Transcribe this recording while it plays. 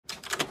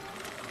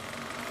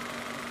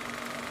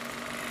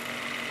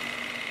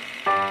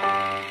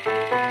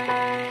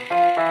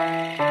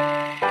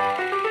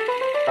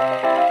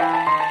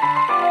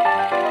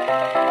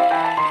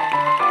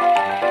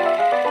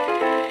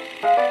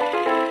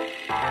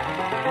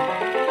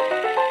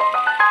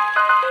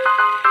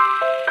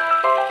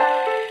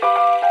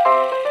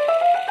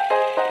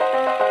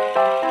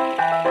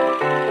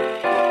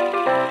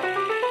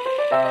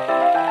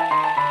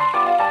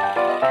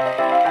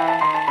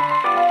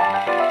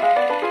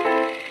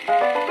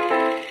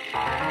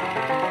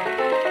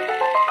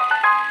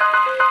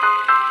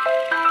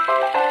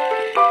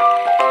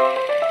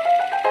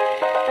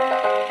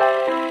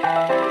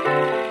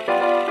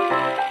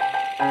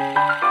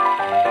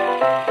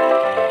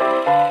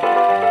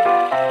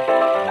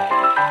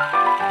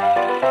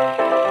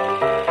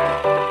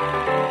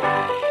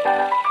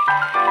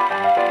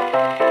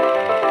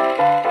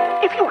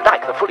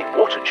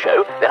Hamilton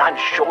show, then I'm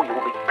sure you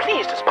will be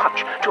pleased as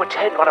punch to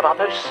attend one of our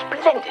most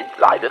splendid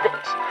live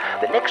events.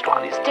 The next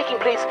one is taking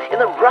place in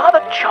the rather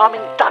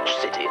charming Dutch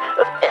city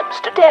of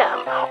Amsterdam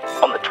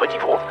on the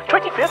 24th,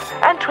 25th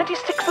and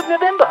 26th of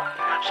November.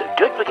 So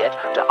don't forget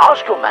to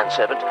ask your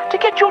manservant to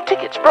get your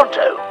tickets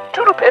pronto.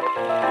 Toodle pip.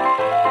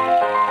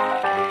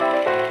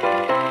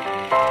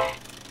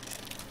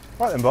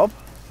 Right then, Bob.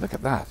 Look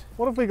at that.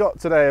 What have we got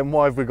today and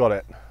why have we got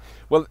it?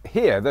 Well,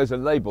 here there's a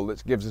label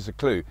that gives us a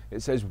clue.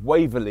 It says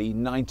Waverly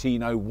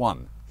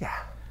 1901.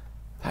 Yeah.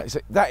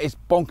 That is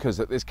bonkers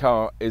that this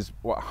car is,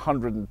 what,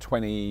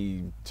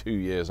 122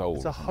 years old.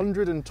 It's a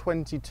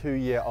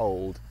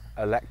 122-year-old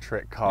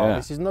electric car. Yeah.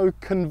 This is no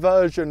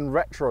conversion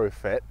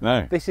retrofit.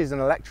 No. This is an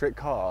electric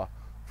car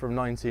from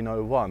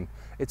 1901.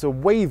 It's a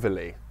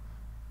Waverly.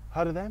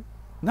 Heard of them?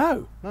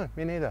 No. No,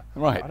 me neither.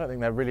 Right. I don't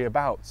think they're really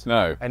about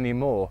No.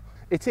 anymore.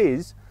 It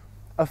is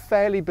a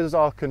fairly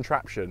bizarre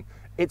contraption.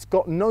 It's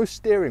got no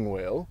steering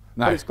wheel,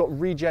 No. but it's got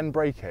regen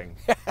braking,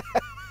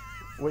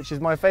 which is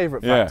my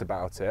favourite fact Yeah.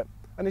 about it.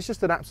 And it's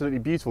just an absolutely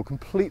beautiful,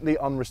 completely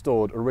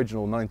unrestored,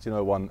 original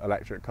 1901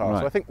 electric car. Right.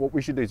 So I think what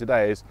we should do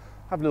today is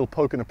have a little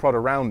poke and a prod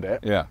around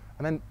it, Yeah.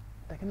 and then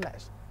they can let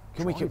us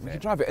We drive can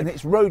it. drive it, and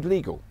it's road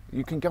legal.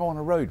 You can go on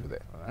a road with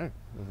it. I don't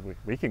know.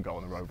 We can go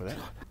on the road with it.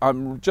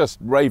 I'm just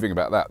raving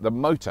about that. The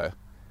motor,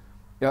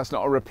 that's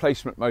not a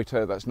replacement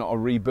motor, that's not a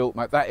rebuilt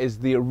motor. That is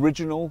the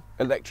original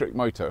electric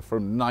motor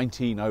from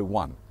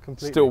 1901.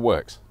 Completely. Still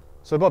works.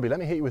 So Bobby, let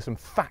me hit you with some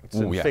facts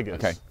and yeah, figures.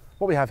 okay.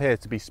 What we have here,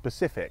 to be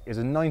specific, is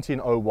a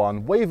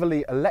 1901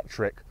 Waverly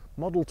Electric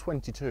Model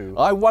 22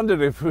 I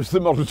wondered if it was the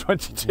Model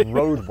 22.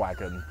 road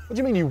wagon. What do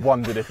you mean you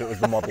wondered if it was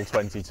the Model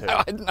 22?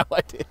 I had no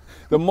idea.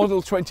 The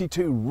Model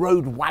 22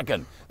 Road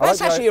Wagon. I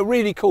That's like actually a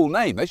really cool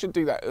name. They should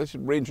do that. They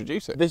should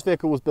reintroduce it. This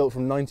vehicle was built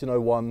from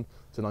 1901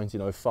 to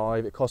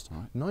 1905. It cost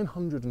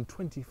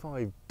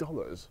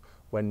 $925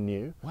 when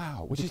new.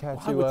 Wow, Would you care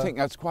I to, would think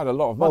that's quite a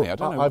lot of money. I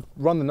don't know. I've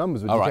run the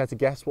numbers. Would All you right. care to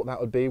guess what that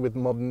would be with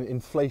modern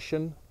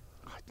inflation?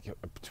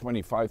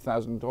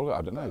 $25,000.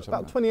 I don't know.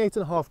 About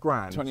 28.5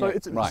 grand. So 28,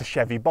 it's right. a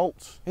Chevy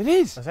Bolt. It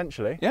is.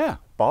 Essentially. Yeah.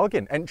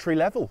 Bargain, entry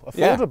level,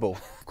 Yeah. affordable.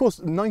 Of course,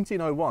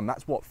 1901,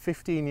 that's what,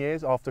 15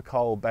 years after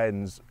Carl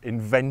Benz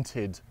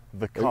invented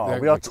the car.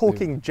 We are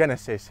talking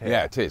Genesis here.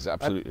 Yeah, it is,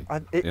 absolutely.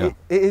 It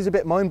is a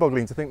bit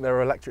mind-boggling to think there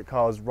are electric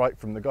cars right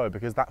from the go,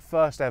 because that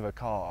first ever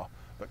car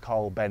that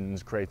Carl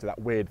Benz created,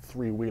 that weird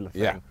three-wheeler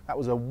thing, Yeah. that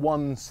was a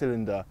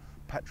one-cylinder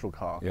petrol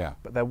car. Yeah.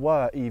 But there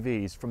were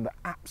EVs from the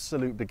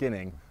absolute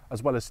beginning,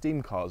 as well as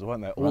steam cars,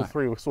 weren't there? All Right.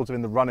 three were sort of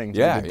in the running to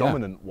Yeah, be the yeah.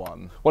 dominant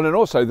one. Well, and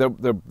also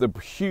the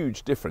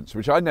huge difference,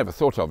 which I never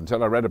thought of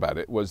until I read about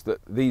it, was that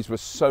these were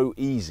so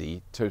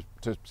easy to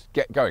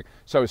get going.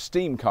 So a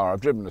steam car,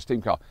 I've driven a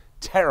steam car,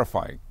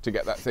 terrifying to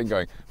get that thing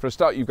going. For a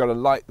start, you've got to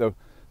light the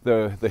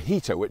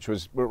heater, which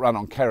was run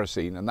on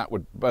kerosene, and that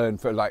would burn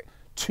for like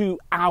 2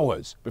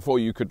 hours before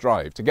you could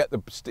drive to get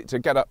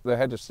up the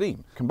head of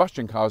steam.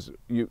 Combustion cars,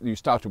 you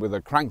started with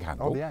a crank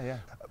handle. Oh, yeah.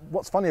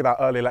 What's funny about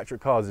early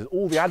electric cars is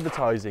all the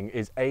advertising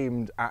is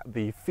aimed at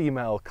the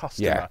female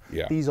customer.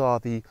 Yeah. These are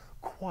the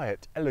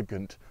quiet,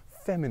 elegant,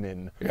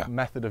 feminine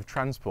method of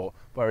transport,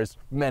 whereas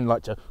men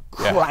like to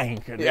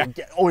clank and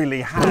get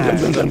oily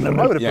hands. I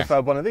would have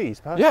preferred one of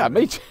these, personally. Yeah,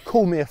 me too.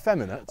 Call me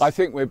effeminate. I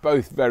think we're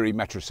both very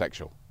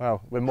metrosexual.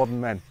 Well, we're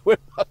modern men.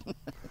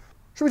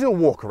 Should we do a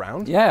walk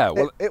around? Yeah,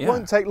 well, it yeah.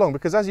 won't take long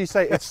because, as you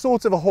say, it's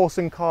sort of a horse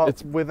and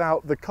cart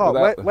without the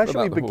cart. Where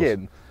should we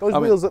begin? Those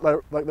wheels look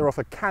like they're off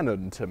a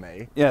cannon to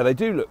me. Yeah, they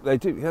do,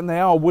 and they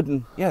are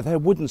wooden. Yeah, they're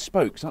wooden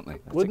spokes, aren't they?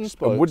 Wooden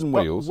spokes, wooden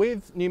but wheels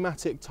with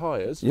pneumatic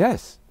tyres.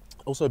 Yes.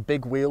 Also,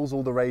 big wheels,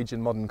 all the rage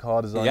in modern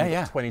car design.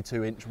 Yeah.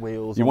 22-inch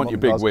wheels. You on want your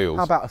modern big cars. wheels.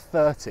 How about a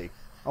 30?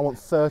 I want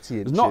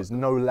 30 inches,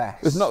 no less.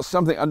 There's not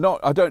something. I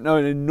don't know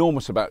an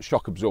enormous about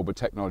shock absorber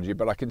technology,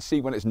 but I can see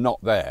when it's not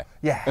there.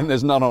 Yeah. And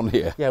there's none on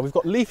here. Yeah, we've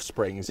got leaf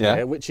springs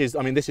here, which is,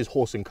 I mean, this is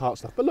horse and cart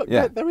stuff. But look,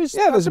 there is.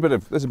 Yeah, there's a bit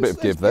of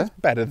give there. It's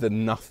better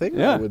than nothing,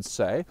 Yeah. I would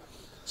say.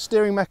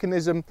 Steering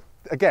mechanism,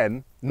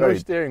 again, no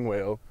steering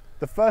wheel.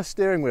 The first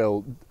steering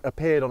wheel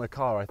appeared on a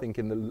car, I think,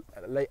 in the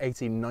late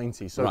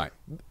 1890s. So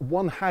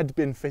one had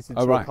been fitted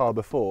to a car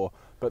before,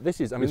 but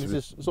this is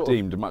sort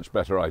deemed a much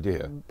better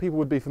idea. People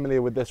would be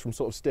familiar with this from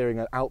sort of steering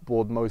an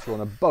outboard motor on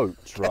a boat,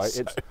 right?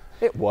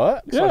 It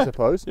works, I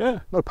suppose. Yeah.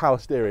 No power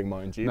steering,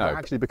 mind you. No. But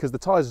actually, because the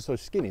tyres are so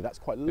skinny, that's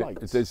quite light.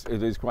 It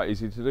is quite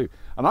easy to do.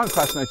 And I'm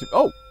fascinated.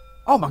 Oh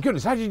my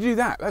goodness, how did you do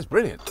that? That's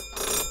brilliant.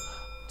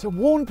 To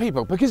warn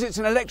people, because it's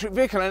an electric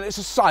vehicle and it's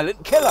a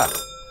silent killer.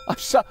 I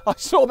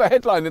saw the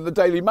headline in the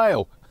Daily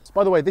Mail.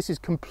 By the way, this is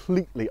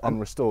completely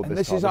unrestored. And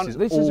this this car.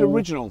 is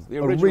original. The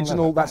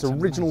original. That's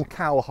original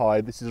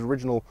cowhide. This is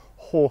original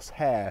horse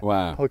hair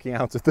poking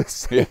out of the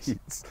seats.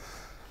 Yes.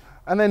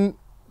 And then,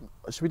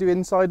 should we do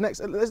inside next?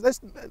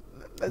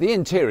 The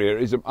interior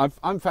is.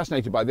 I'm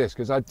fascinated by this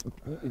because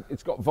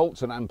it's got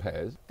volts and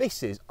amperes.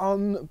 This is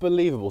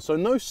unbelievable. So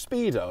no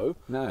speedo,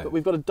 but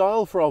we've got a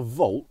dial for our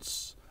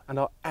volts and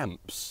our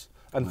amps,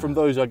 and from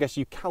those, I guess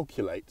you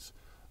calculate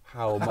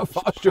how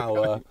much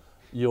power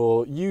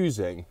you're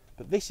using.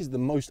 But this is the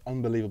most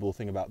unbelievable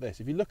thing about this.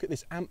 If you look at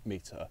this amp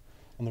meter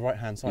on the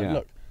right-hand side,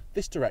 look,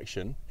 this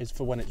direction is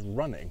for when it's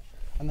running,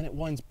 and then it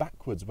winds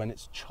backwards when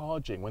it's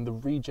charging, when the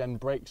regen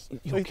breaks.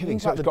 You're kidding.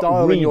 So the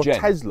dial in your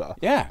Tesla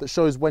that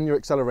shows when you're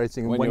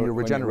accelerating and when you're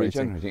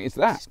regenerating. It's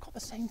that. It's got the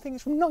same thing.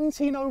 It's from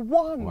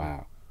 1901.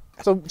 Wow.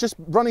 So just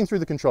running through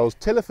the controls,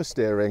 tiller for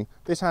steering,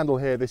 this handle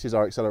here, this is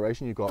our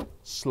acceleration. You've got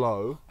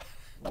slow,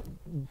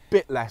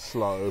 bit less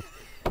slow,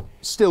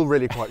 still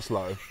really quite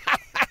slow.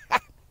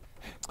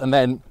 And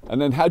then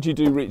how do you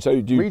do so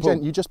do you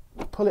regen? You just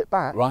pull it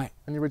back, right,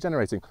 and you're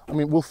regenerating. I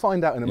mean, we'll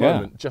find out in a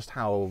moment just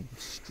how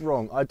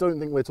strong. I don't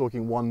think we're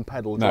talking one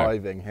pedal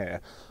driving here.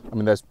 I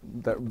mean,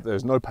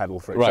 there's no pedal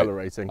for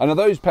accelerating. And are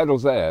those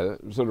pedals there,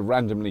 sort of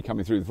randomly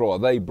coming through the floor? Are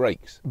they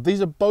brakes? These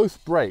are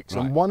both brakes,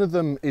 and one of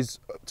them is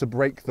to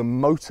brake the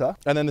motor,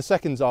 and then the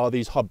seconds are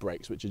these hub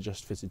brakes, which are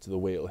just fitted to the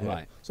wheel here.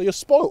 Right. So you're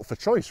spoilt for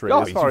choice, really,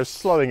 as far as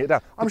slowing it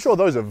down. I'm sure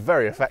those are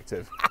very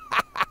effective.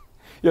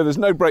 Yeah, there's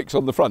no brakes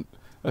on the front.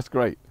 That's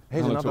great.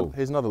 Here's another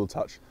little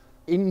touch.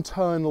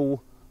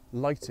 Internal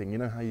lighting. You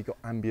know how you got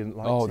ambient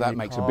lights? Oh, that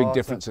makes a big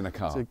difference in a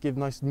car. To give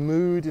nice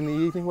mood in the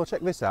evening. Well,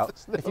 check this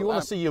out. If you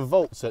want to see your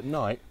volts at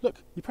night, look,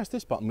 you press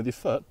this button with your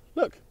foot.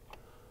 Look,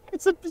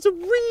 it's a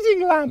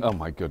reading lamp. Oh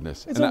my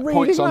goodness! It's and that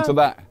points onto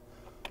that.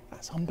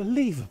 That's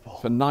unbelievable.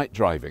 For night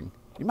driving.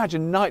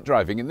 Imagine night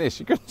driving in this.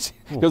 You couldn't see,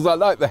 because I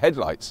like the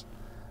headlights.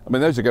 I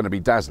mean, those are going to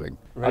be dazzling.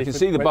 I can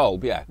see the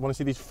bulb. Yeah. Want to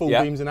see these full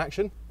beams in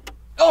action?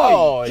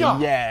 Oh,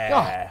 yeah.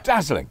 God,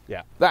 dazzling.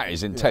 Yeah. That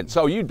is intense. Yeah.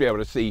 So you'd be able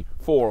to see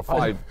 4 or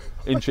 5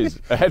 inches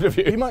ahead of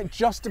you. You might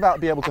just about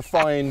be able to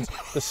find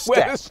the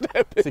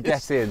step to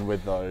get in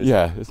with those.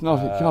 Yeah, it's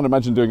not. You can't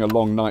imagine doing a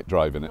long night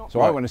drive in it. So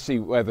I want to see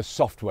where the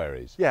software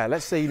is. Yeah,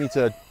 let's say you need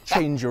to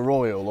change your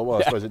oil, or well,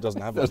 I suppose it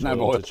doesn't have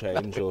oil to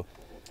change, or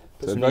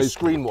put some new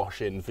screen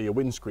wash in for your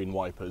windscreen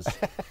wipers.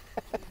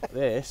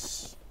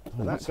 This.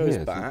 And that goes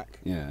back.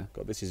 Yeah.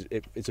 God, this is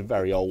it's a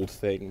very old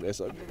thing. This,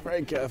 so be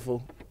very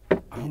careful.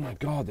 Oh my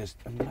God, that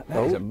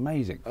is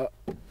amazing.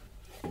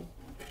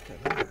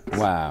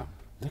 Wow,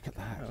 look at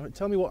that.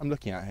 Tell me what I'm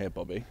looking at here,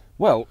 Bobby.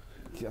 Well,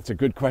 that's a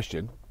good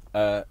question.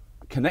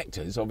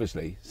 Connectors,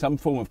 obviously, some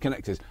form of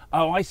connectors.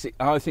 Oh, I see.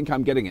 Oh, I think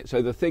I'm getting it.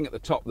 So the thing at the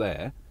top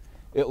there,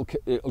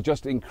 it'll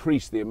just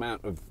increase the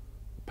amount of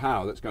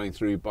power that's going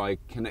through by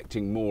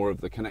connecting more of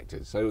the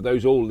connectors. So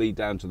those all lead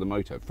down to the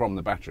motor from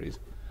the batteries.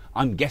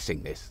 I'm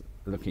guessing this,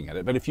 looking at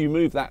it, but if you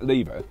move that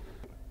lever,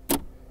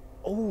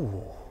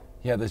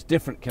 yeah, there's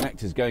different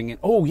connectors going in.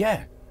 Oh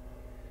yeah,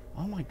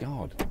 oh my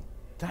God,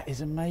 that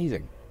is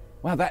amazing.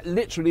 Wow, that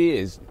literally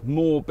is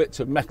more bits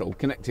of metal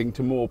connecting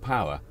to more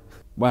power.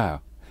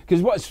 Wow,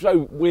 because what's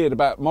so weird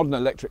about modern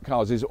electric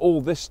cars is all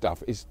this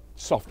stuff is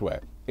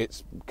software,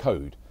 it's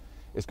code.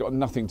 It's got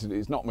nothing to do,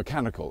 it's not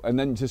mechanical. And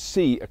then to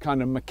see a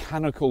kind of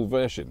mechanical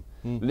version,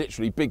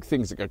 literally big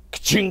things that go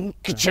ka-ching,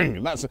 ka-ching,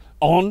 and that's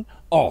on,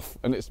 off,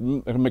 and it's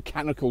a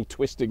mechanical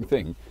twisting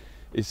thing,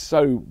 is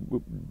so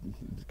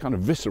kind of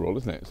visceral,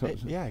 isn't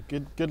it? Yeah,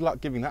 good luck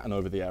giving that an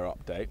over-the-air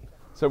update.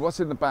 So what's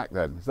in the back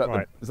then? Is that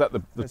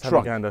the Let's trunk?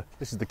 have a gander.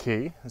 This is the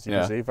key, as you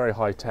can see, very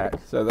high tech.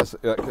 So that's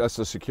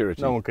the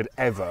security. No one could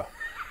ever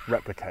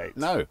replicate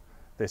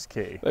this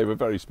key. They were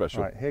very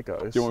special. Right, here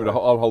goes. Do you want me to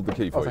I'll hold the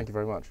key for you. Oh, thank you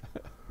very much.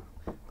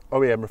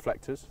 OEM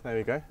reflectors, there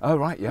we go. Oh,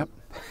 right, yep.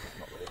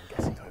 Not really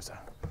guessing those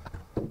are.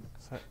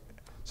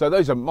 So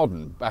those are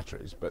modern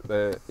batteries, but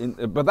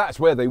but that's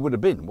where they would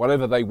have been,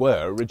 whatever they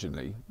were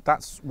originally.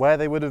 That's where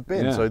they would have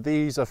been. Yeah. So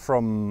these are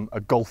from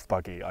a golf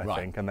buggy, I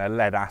think, and they're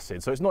lead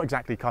acid. So it's not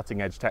exactly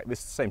cutting edge tech.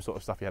 This is the same sort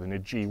of stuff you had in a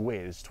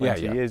G-Whiz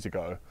 20 years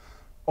ago.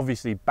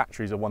 Obviously,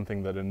 batteries are one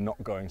thing that are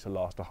not going to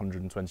last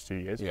 122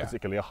 years,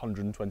 particularly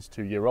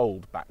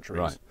 122-year-old batteries.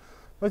 Right.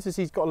 Notice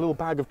he's got a little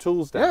bag of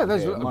tools down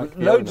there's here,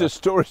 loads of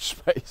storage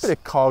space. Bit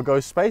of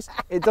cargo space.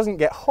 It doesn't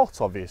get hot,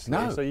 obviously,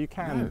 so you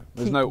can.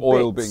 There's no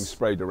oil being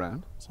sprayed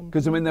around.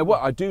 Because I mean,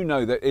 I do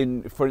know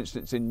that for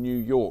instance, in New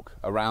York,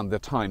 around the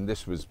time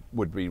this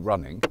would be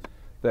running,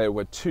 there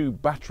were 2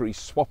 battery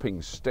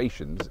swapping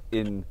stations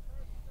in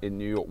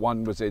New York.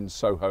 One was in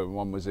Soho, and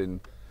one was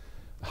in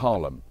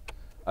Harlem.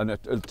 And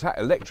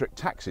electric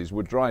taxis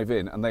would drive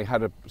in, and they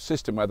had a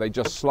system where they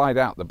just slide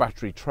out the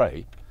battery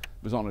tray.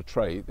 Was on a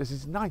tray. This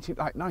is like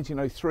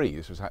 1903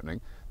 this was happening.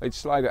 They'd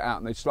slide it out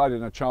and they'd slide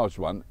in a charged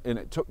one, and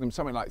it took them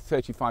something like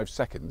 35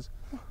 seconds,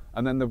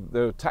 and then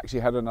the taxi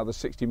had another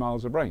 60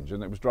 miles of range,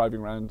 and it was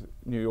driving around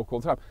New York all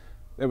the time.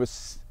 There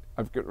was,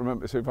 I've got to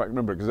remember, see if I can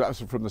remember, because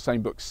that's from the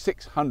same book,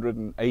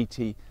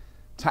 680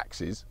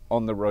 taxis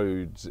on the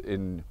roads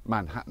in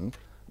Manhattan.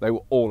 They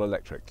were all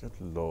electric. Good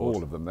Lord.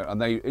 All of them. And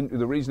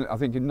the reason, I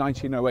think in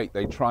 1908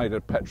 they tried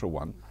a petrol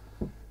one,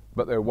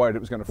 but they were worried it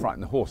was going to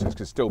frighten the horses,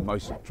 because still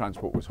most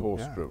transport was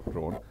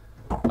horse-drawn,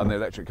 and the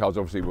electric cars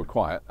obviously were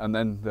quiet. And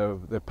then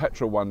the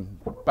petrol one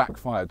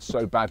backfired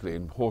so badly,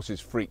 and horses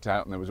freaked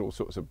out, and there was all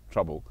sorts of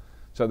trouble.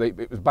 So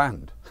it was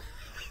banned.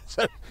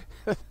 So,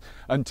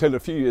 until a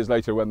few years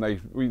later, when I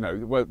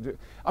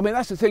mean,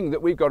 that's the thing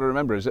that we've got to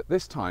remember, is at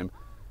this time,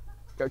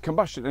 a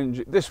combustion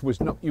engine, this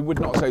was not, you would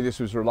not say this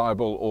was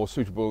reliable or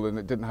suitable, and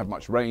it didn't have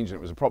much range, and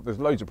it was a problem.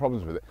 There's loads of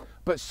problems with it.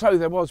 But so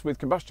there was with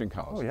combustion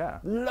cars. Oh yeah.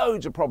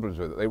 Loads of problems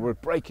with it. They were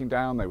breaking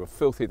down, they were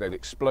filthy, they'd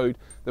explode.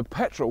 The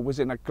petrol was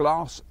in a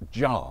glass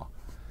jar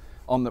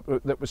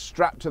that was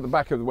strapped to the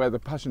back of where the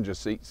passenger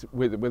seats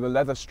with a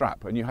leather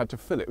strap, and you had to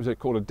fill it. It was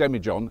called a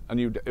demijohn,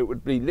 and it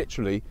would be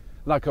literally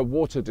like a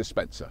water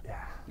dispenser.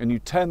 Yeah. And you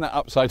turn that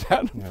upside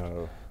down.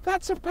 No.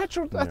 That's a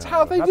petrol. That's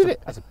how they did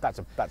it.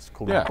 That's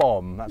called a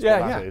bomb. That's what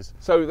that is.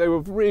 So they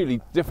were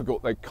really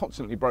difficult. They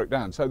constantly broke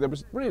down. So there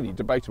was really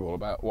debatable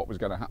about what was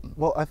going to happen.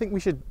 Well, I think we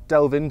should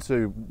delve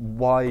into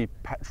why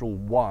petrol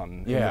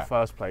won in the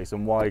first place,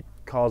 and why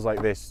cars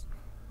like this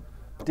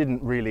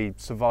didn't really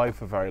survive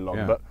for very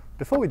long. But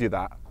before we do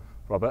that,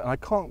 Robert, and I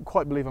can't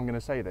quite believe I'm going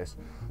to say this,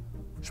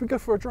 should we go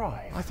for a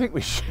drive? I think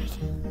we should.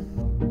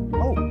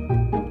 Oh,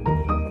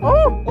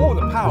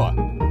 the power.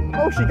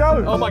 Oh, she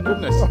goes. Oh my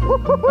goodness.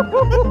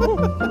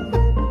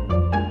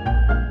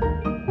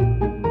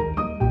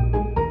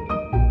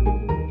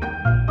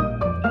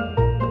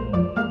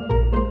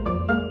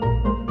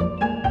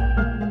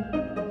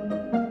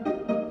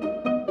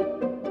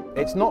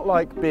 It's not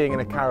like being in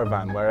a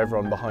caravan where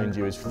everyone behind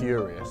you is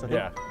furious. I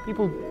think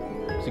people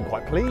seem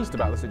quite pleased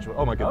about the situation.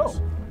 Oh my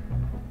goodness.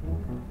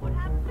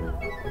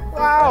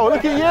 Wow,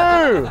 look at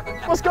you!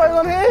 What's going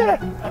on here?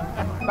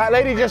 That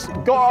lady just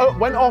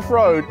went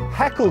off-road,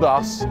 heckled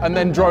us, and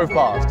then drove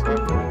past.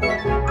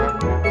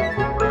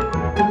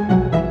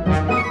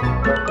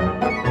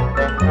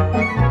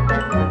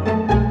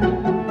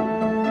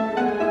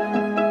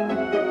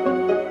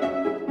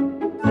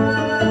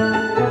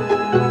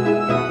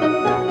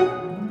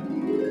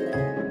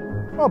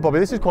 Oh, Bobby,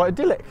 this is quite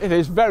idyllic.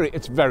 It's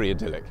very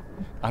idyllic.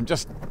 I'm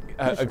just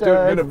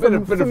doing a bit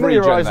of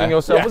familiarising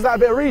yourself. Yeah. Was that a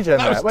bit of regen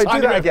there? Wait,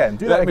 do that again.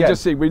 Do that again. Let me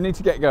just see. We need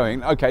to get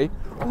going. Okay.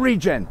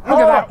 Regen. Look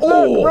at that.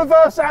 Oh,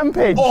 reverse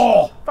ampage.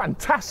 Oh,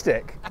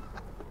 fantastic.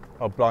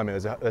 Oh, blimey,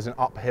 there's an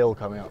uphill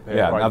coming up here.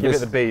 Yeah, right, now give it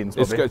the beans,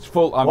 Bobby. It's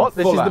full. What?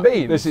 This is the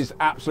beans? This is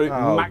absolute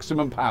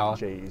maximum power.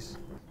 Jeez.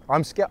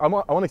 I'm scared.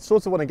 I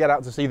sort of want to get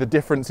out to see the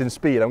difference in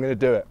speed. I'm going to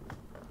do it.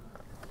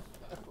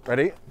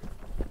 Ready?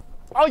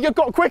 Oh, you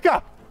got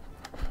quicker.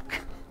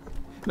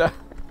 No.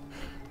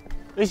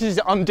 This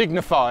is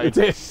undignified.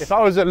 It is. If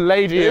I was a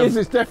lady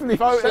it's definitely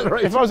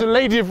if I was a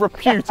lady of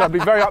repute, I'd be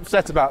very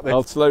upset about this.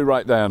 I'll slow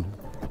right down.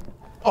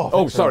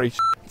 Oh, sorry.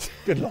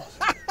 Good Lord.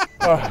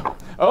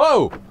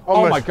 Oh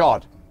my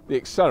God. The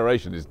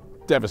acceleration is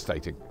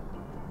devastating.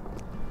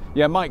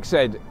 Yeah, Mike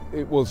said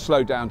it will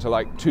slow down to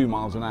like 2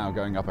 miles an hour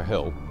going up a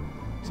hill.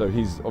 So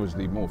he's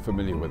obviously more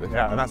familiar with it.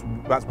 Yeah, and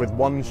that's with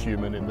one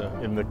human in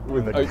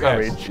the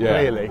carriage,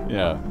 clearly.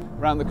 Yeah.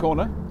 Round the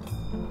corner.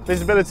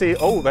 Visibility.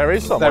 Oh, there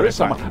is someone. There is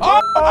someone.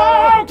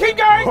 Oh, keep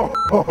going.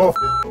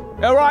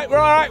 All right, we're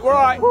all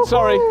right.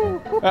 Sorry,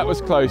 that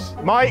was close.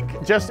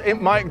 Mike,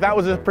 that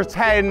was a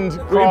pretend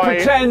cry. We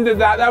pretended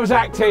that was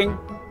acting.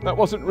 That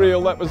wasn't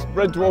real. That was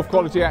Red Dwarf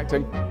quality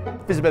acting.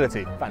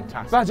 Visibility,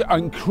 fantastic. That's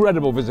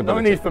incredible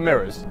visibility. No need for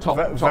mirrors. Top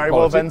very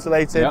well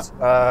ventilated.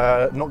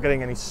 Yeah. Not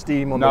getting any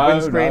steam on the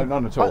windscreen. No,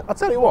 none at all. I'll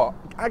tell you what.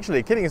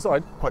 Actually, kidding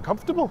aside, quite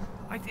comfortable.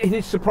 It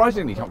is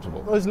surprisingly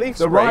comfortable. Those leaf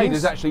the ride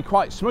is actually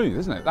quite smooth,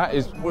 isn't it? That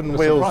is wooden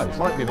wheels surprise.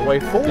 Might be the way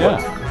forward.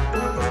 Yeah.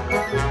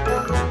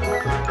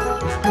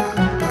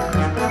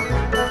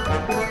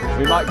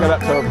 We might get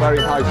up to a very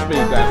high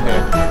speed down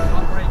here.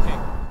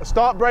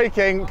 Start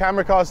braking.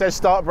 Camera car says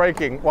start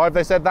braking. Why have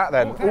they said that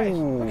then? Okay.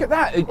 Look at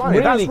that. It right,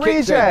 really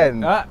that's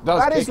regen.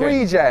 That is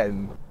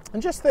regen.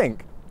 And just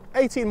think,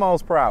 18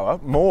 miles per hour,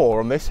 more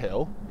on this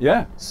hill.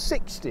 Yeah.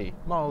 60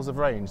 miles of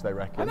range, they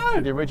reckon. I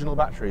know. The original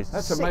batteries.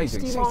 That's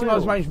amazing. 60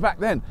 miles range back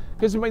then.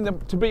 Because, I mean,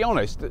 to be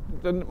honest,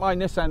 my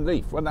Nissan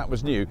Leaf, when that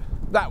was new,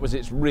 that was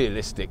its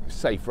realistic,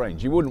 safe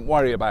range. You wouldn't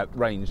worry about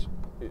range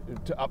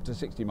up to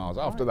 60 miles.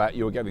 After that,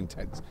 you were getting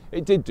tense.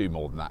 It did do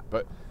more than that,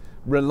 but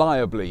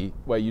reliably,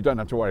 where you don't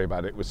have to worry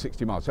about it, was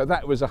 60 miles. So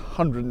that was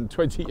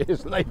 120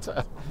 years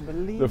later.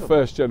 Unbelievable. The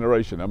first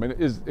generation. I mean, it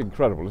is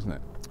incredible, isn't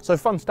it? So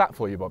fun stat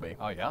for you, Bobby.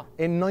 Oh, yeah?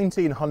 In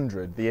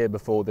 1900, the year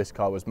before this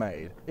car was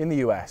made, in the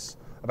US,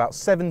 about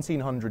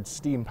 1,700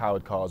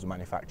 steam-powered cars were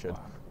manufactured,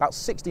 about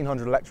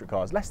 1,600 electric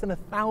cars, less than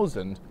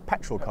 1,000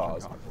 petrol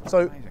cars.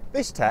 So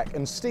this tech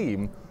and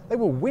steam, they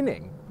were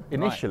winning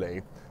initially.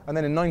 Right. And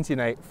then in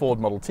 1908, Ford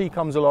Model T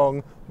comes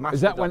along.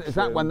 Is that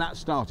when that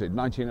started?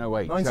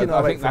 1908. 1908 so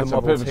I think for that's the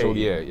a Model pivotal T.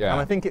 year. Yeah.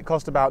 And I think it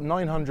cost about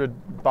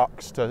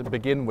 $900 to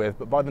begin with,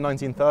 but by the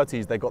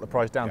 1930s they got the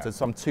price down to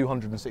some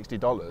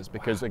 $260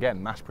 because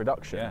again, mass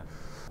production. Yeah.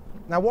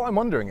 Now what I'm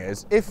wondering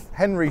is, if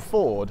Henry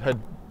Ford had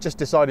just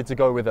decided to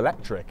go with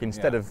electric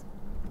instead of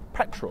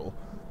petrol,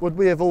 would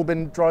we have all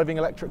been driving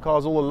electric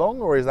cars all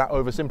along, or is that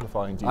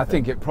oversimplifying, do you think? I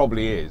think it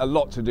probably is. A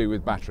lot to do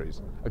with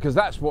batteries, because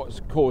that's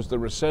what's caused the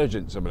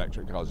resurgence of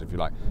electric cars, if you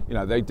like. You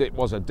know, it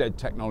was a dead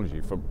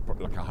technology for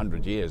like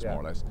 100 years, more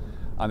or less.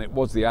 And it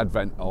was the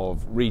advent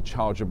of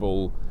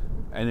rechargeable,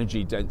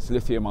 energy-dense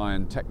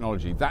lithium-ion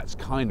technology. That's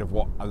kind of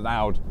what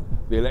allowed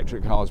the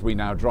electric cars we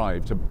now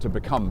drive to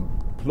become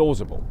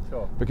plausible.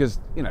 Sure. Because,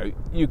 you know,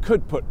 you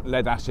could put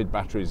lead acid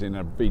batteries in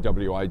a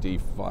VW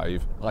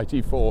ID5,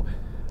 ID4,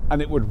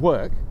 and it would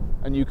work,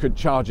 and you could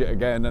charge it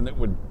again, and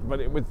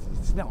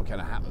it's not going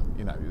to happen.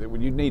 You know,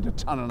 you'd need 1.5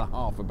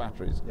 tons of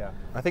batteries. Yeah,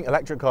 I think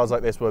electric cars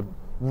like this were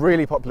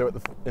really popular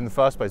in the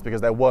first place because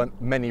there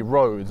weren't many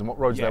roads, and what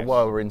roads there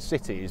were in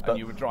cities. But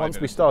once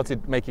we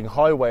started making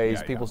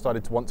highways, people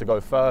started to want to go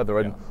further,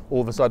 and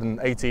all of a sudden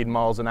 18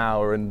 miles an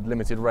hour and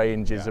limited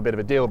range is a bit of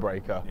a deal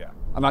breaker. Yeah,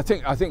 and I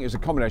think it's a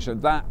combination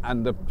of that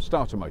and the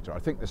starter motor. I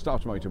think the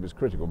starter motor was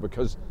critical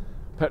because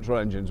petrol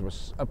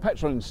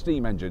and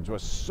steam engines were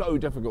so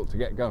difficult to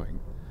get going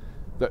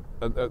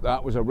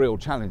that was a real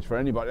challenge for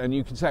anybody. And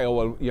you can say, oh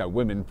well, you know,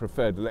 women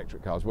preferred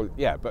electric cars. Well,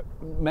 yeah, but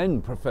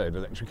men preferred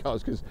electric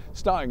cars because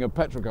starting a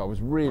petrol car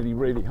was really,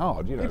 really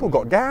hard. You know, people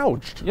got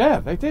gouged. Yeah,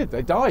 they did.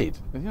 They died.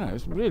 You know,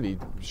 it's really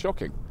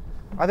shocking.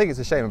 I think it's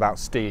a shame about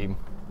steam.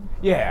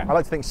 Yeah. I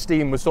like to think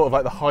steam was sort of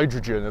like the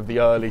hydrogen of the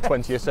early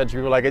 20th century.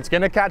 We were like, it's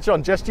going to catch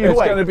on, just you wait.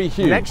 It's going to be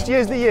huge. Next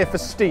year's the year for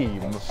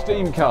steam.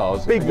 Steam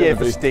cars. Big year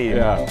for steam.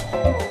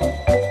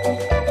 Yeah.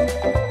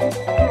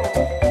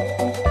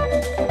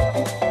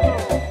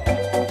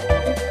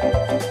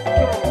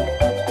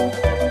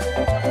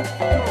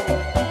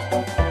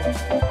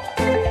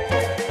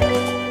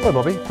 So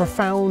Bobby,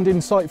 profound,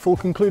 insightful,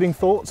 concluding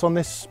thoughts on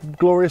this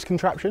glorious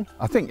contraption?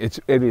 I think it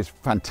is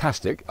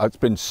fantastic. It's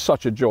been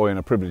such a joy and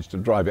a privilege to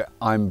drive it.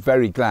 I'm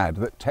very glad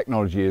that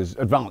technology has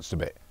advanced a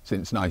bit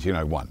since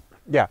 1901.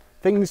 Yeah,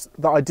 things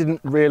that I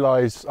didn't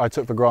realise I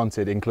took for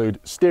granted include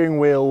steering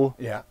wheel,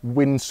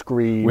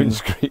 windscreen,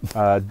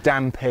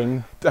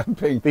 damping.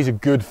 Damping. These are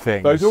good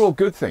things. Those are all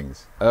good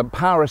things.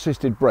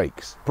 Power-assisted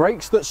brakes.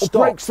 Brakes that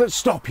stop. Brakes that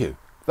stop you.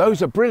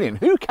 Those are brilliant.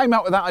 Who came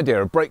up with that idea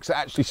of brakes that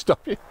actually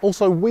stop you?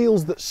 Also,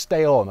 wheels that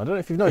stay on. I don't know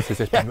if you've noticed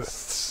this,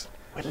 yes.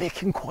 but we're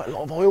leaking quite a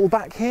lot of oil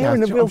back here. Yeah,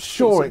 and the wheels, I'm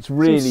sure it's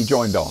really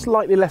joined on.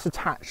 Slightly less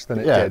attached than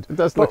it did. It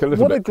does look a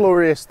little bit. What a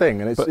glorious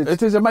thing. And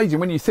it is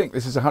amazing when you think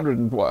this is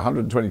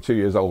 122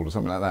 years old or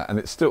something like that, and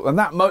it's still, and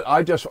that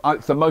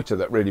it's the motor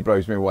that really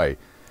blows me away.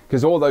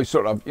 Because all those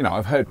sort of, you know,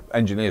 I've heard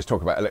engineers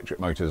talk about electric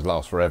motors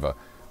last forever.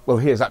 Well,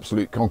 here's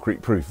absolute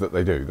concrete proof that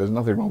they do. There's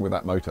nothing wrong with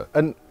that motor.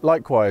 And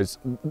likewise,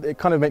 it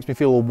kind of makes me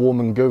feel all warm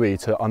and gooey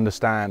to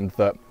understand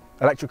that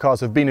electric cars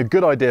have been a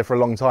good idea for a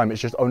long time. It's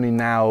just only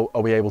now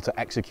are we able to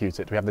execute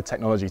it. We have the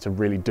technology to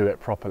really do it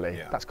properly.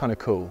 Yeah. That's kind of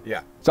cool.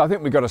 Yeah. So I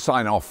think we've got to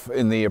sign off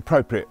in the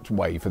appropriate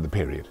way for the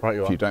period. Right,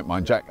 if you don't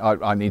mind, Jack.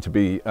 I need to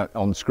be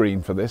on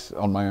screen for this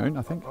on my own,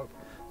 I think.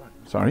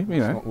 Sorry, you know.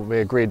 That's not what we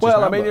agreed just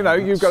well, now, I mean, you know,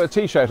 you've got a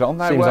T-shirt on.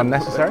 Seems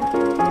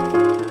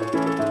unnecessary.